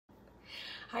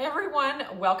Hi everyone,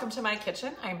 welcome to my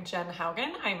kitchen. I'm Jen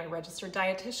Haugen. I'm a registered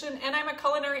dietitian and I'm a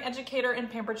culinary educator and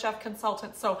Pampered Chef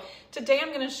consultant. So today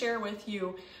I'm going to share with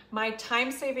you my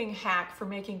time-saving hack for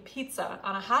making pizza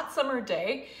on a hot summer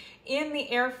day in the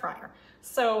air fryer.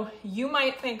 So you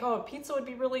might think, oh, pizza would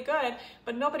be really good,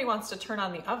 but nobody wants to turn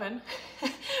on the oven,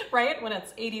 right? When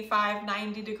it's 85,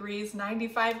 90 degrees,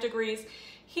 95 degrees,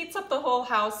 heats up the whole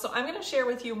house. So I'm going to share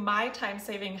with you my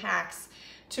time-saving hacks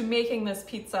to making this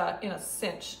pizza in a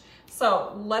cinch.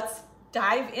 So let's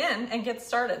dive in and get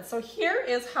started. So here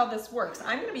is how this works.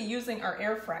 I'm gonna be using our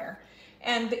air fryer.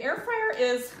 And the air fryer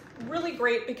is really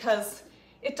great because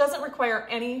it doesn't require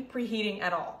any preheating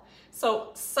at all. So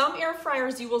some air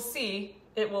fryers you will see,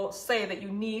 it will say that you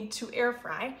need to air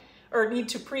fry or need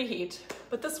to preheat,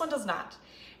 but this one does not.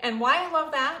 And why I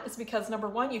love that is because number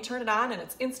one, you turn it on and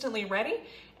it's instantly ready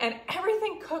and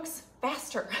everything cooks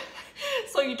faster.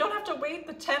 So you don't have to wait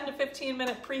the 10 to 15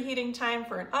 minute preheating time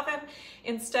for an oven.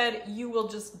 Instead, you will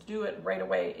just do it right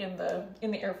away in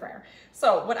the air fryer.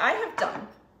 So what I have done,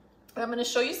 I'm gonna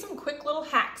show you some quick little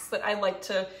hacks that I like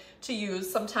to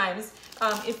use sometimes.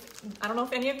 I don't know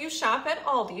if any of you shop at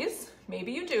Aldi's,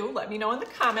 maybe you do, let me know in the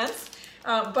comments.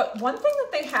 But one thing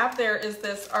that they have there is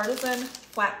this artisan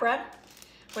flatbread,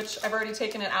 which I've already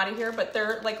taken it out of here, but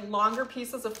they're like longer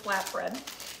pieces of flatbread.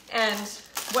 And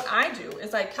what I do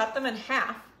is I cut them in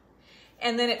half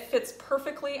and then it fits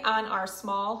perfectly on our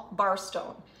small bar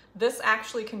stone. This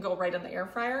actually can go right in the air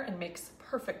fryer and makes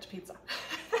perfect pizza.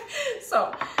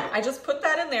 So I just put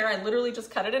that in there. I literally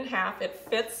just cut it in half. It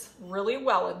fits really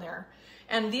well in there.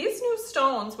 And these new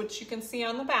stones, which you can see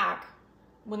on the back,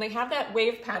 when they have that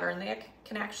wave pattern, they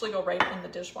can actually go right in the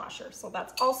dishwasher. So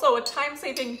that's also a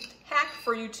time-saving hack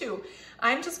for you too.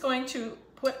 I'm just going to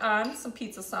put on some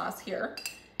pizza sauce here.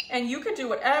 And you could do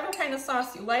whatever kind of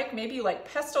sauce you like. Maybe you like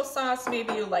pesto sauce,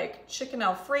 maybe you like chicken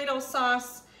Alfredo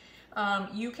sauce.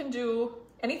 You can do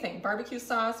anything, barbecue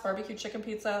sauce, barbecue chicken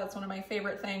pizza, that's one of my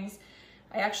favorite things.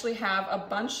 I actually have a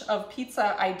bunch of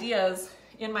pizza ideas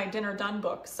in my Dinner Done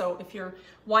book. So if you're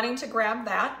wanting to grab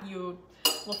that, you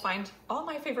will find all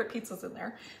my favorite pizzas in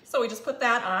there. So we just put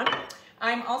that on.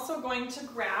 I'm also going to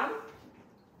grab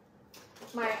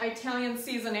my Italian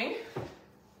seasoning.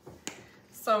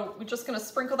 So we're just gonna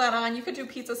sprinkle that on. You could do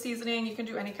pizza seasoning, you can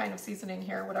do any kind of seasoning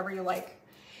here, whatever you like.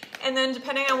 And then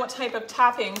depending on what type of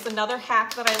toppings, another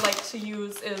hack that I like to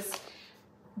use is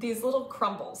these little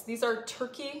crumbles. These are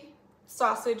turkey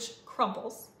sausage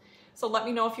crumbles. So let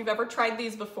me know if you've ever tried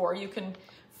these before. You can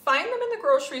find them in the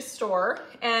grocery store,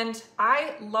 and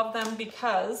I love them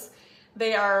because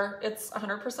it's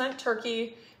 100%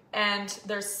 turkey and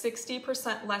there's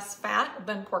 60% less fat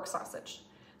than pork sausage.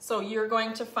 So you're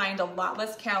going to find a lot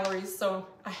less calories. So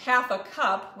a half a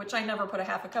cup, which I never put a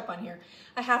half a cup on here,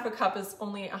 a half a cup is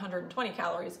only 120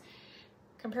 calories.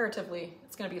 Comparatively,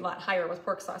 it's gonna be a lot higher with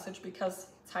pork sausage because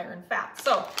it's higher in fat.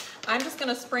 So I'm just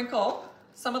gonna sprinkle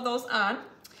some of those on.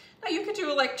 Now you could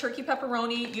do like turkey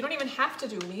pepperoni. You don't even have to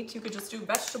do meat. You could just do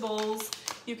vegetables.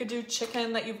 You could do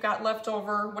chicken that you've got left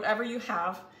over. Whatever you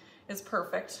have is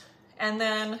perfect. And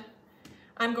then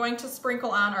I'm going to sprinkle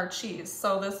on our cheese.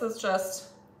 So this is just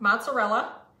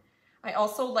mozzarella. I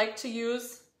also like to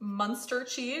use Munster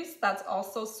cheese. That's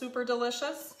also super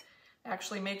delicious.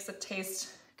 Actually makes it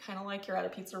taste kind of like you're at a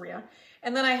pizzeria.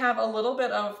 And then I have a little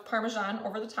bit of Parmesan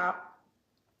over the top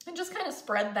and just kind of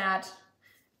spread that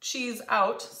cheese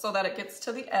out so that it gets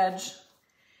to the edge.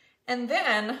 And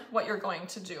then what you're going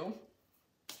to do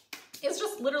is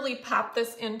just literally pop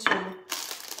this into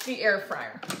the air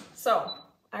fryer. So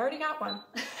I already got one.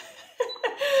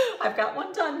 I've got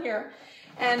one done here.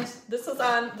 And this is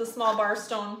on the small bar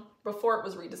stone before it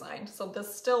was redesigned. So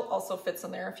this still also fits in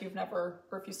there if you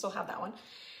still have that one.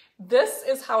 This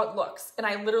is how it looks. And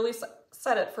I literally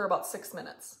set it for about 6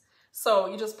 minutes. So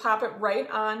you just pop it right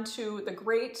onto the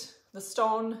grate. The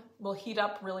stone will heat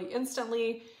up really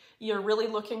instantly. You're really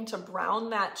looking to brown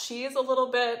that cheese a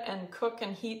little bit and cook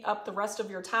and heat up the rest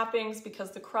of your toppings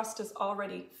because the crust is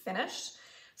already finished.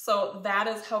 So that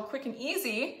is how quick and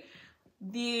easy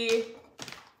the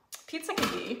pizza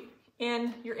can be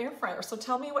in your air fryer. So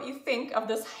tell me what you think of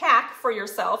this hack for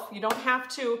yourself. You don't have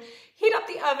to heat up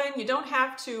the oven. You don't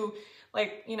have to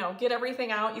get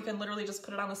everything out. You can literally just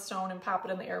put it on the stone and pop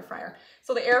it in the air fryer.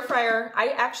 So the air fryer, I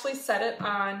actually set it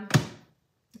on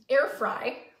air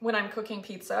fry when I'm cooking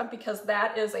pizza because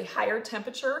that is a higher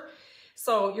temperature.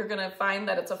 So you're gonna find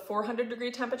that it's a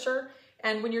 400-degree temperature.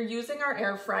 And when you're using our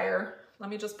air fryer, let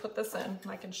me just put this in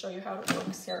and I can show you how it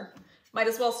works here. Might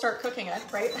as well start cooking it,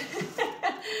 right?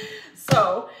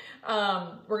 So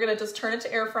we're gonna just turn it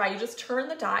to air fry. You just turn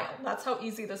the dial. That's how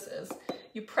easy this is.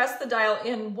 You press the dial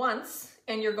in once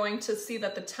and you're going to see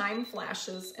that the time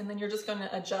flashes, and then you're just going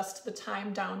to adjust the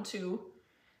time down to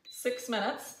 6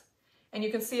 minutes. And you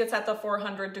can see it's at the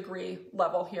 400-degree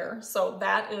level here. So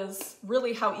that is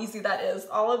really how easy that is.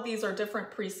 All of these are different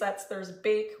presets. There's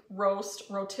bake, roast,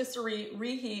 rotisserie,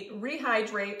 reheat,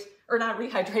 rehydrate, or not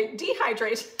rehydrate,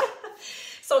 dehydrate.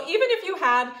 So even if you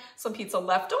had some pizza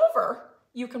left over,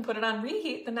 you can put it on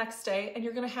reheat the next day, and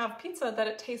you're gonna have pizza that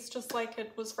it tastes just like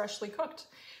it was freshly cooked.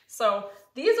 So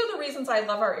these are the reasons I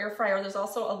love our air fryer. There's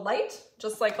also a light,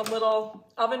 just like a little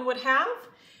oven would have.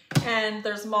 And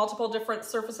there's multiple different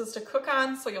surfaces to cook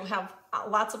on, so you'll have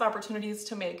lots of opportunities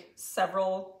to make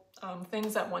several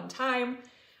things at one time.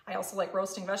 I also like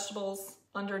roasting vegetables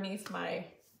underneath my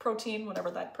protein,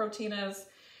 whatever that protein is.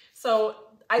 So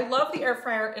I love the air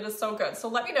fryer. It is so good. So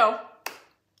let me know,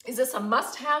 is this a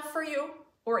must-have for you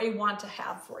or a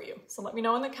want-to-have for you? So let me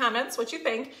know in the comments what you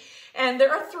think. And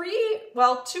there are three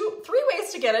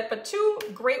ways to get it, but 2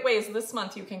 great ways this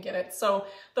month you can get it. So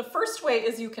the first way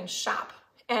is you can shop.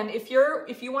 And if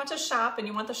you want to shop and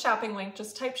you want the shopping link,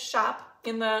 just type shop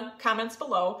in the comments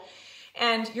below,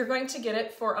 and you're going to get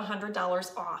it for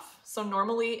 $100 off. So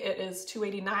normally it is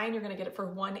 $289. You're going to get it for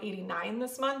 $189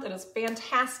 this month. It is a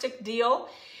fantastic deal,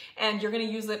 and you're going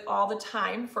to use it all the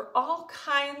time for all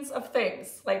kinds of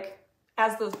things. Like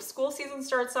as the school season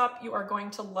starts up, you are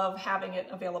going to love having it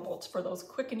available for those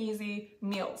quick and easy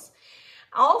meals.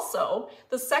 Also,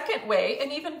 the second way,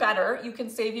 and even better, you can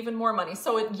save even more money.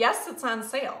 So yes, it's on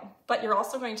sale, but you're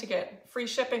also going to get free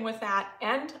shipping with that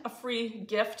and a free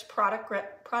gift, product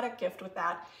gift with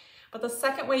that. But the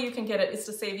second way you can get it is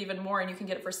to save even more, and you can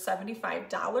get it for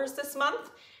 $75 this month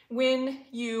when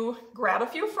you grab a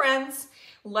few friends,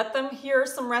 let them hear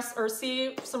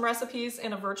see some recipes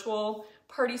in a virtual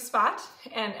party spot,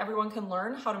 and everyone can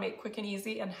learn how to make quick and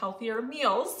easy and healthier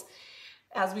meals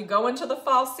as we go into the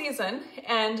fall season,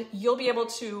 and you'll be able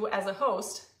to, as a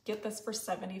host, get this for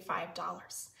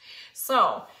 $75.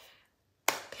 So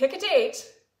pick a date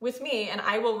with me, and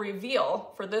I will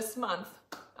reveal for this month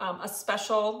a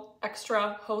special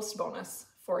extra host bonus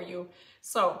for you.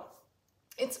 So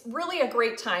it's really a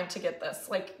great time to get this,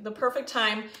 like the perfect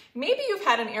time. Maybe you've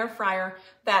had an air fryer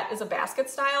that is a basket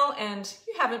style and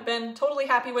you haven't been totally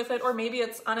happy with it, or maybe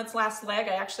it's on its last leg.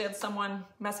 I actually had someone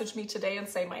message me today and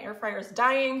say, my air fryer is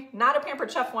dying, not a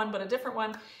Pampered Chef one, but a different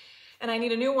one, and I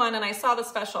need a new one, and I saw the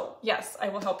special. Yes, I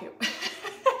will help you.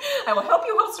 I will help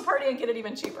you host a party and get it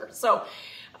even cheaper. So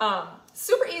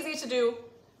super easy to do.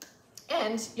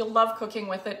 And you'll love cooking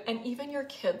with it, and even your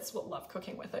kids will love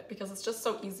cooking with it because it's just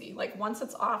so easy. Like once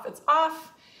it's off, it's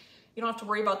off. You don't have to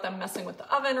worry about them messing with the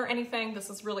oven or anything. This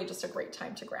is really just a great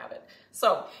time to grab it.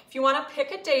 So if you want to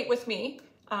pick a date with me,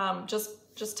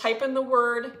 just type in the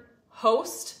word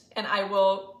host, and I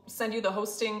will send you the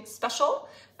hosting special,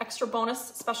 extra bonus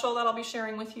special that I'll be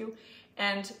sharing with you.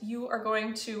 And you are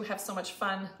going to have so much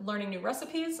fun learning new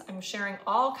recipes. I'm sharing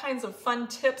all kinds of fun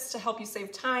tips to help you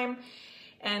save time,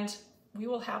 and we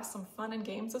will have some fun and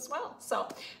games as well. So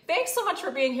thanks so much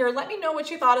for being here. Let me know what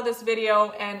you thought of this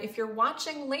video. And if you're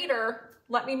watching later,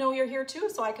 let me know you're here too,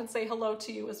 so I can say hello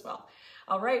to you as well.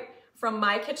 All right, from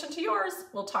my kitchen to yours,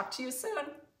 we'll talk to you soon.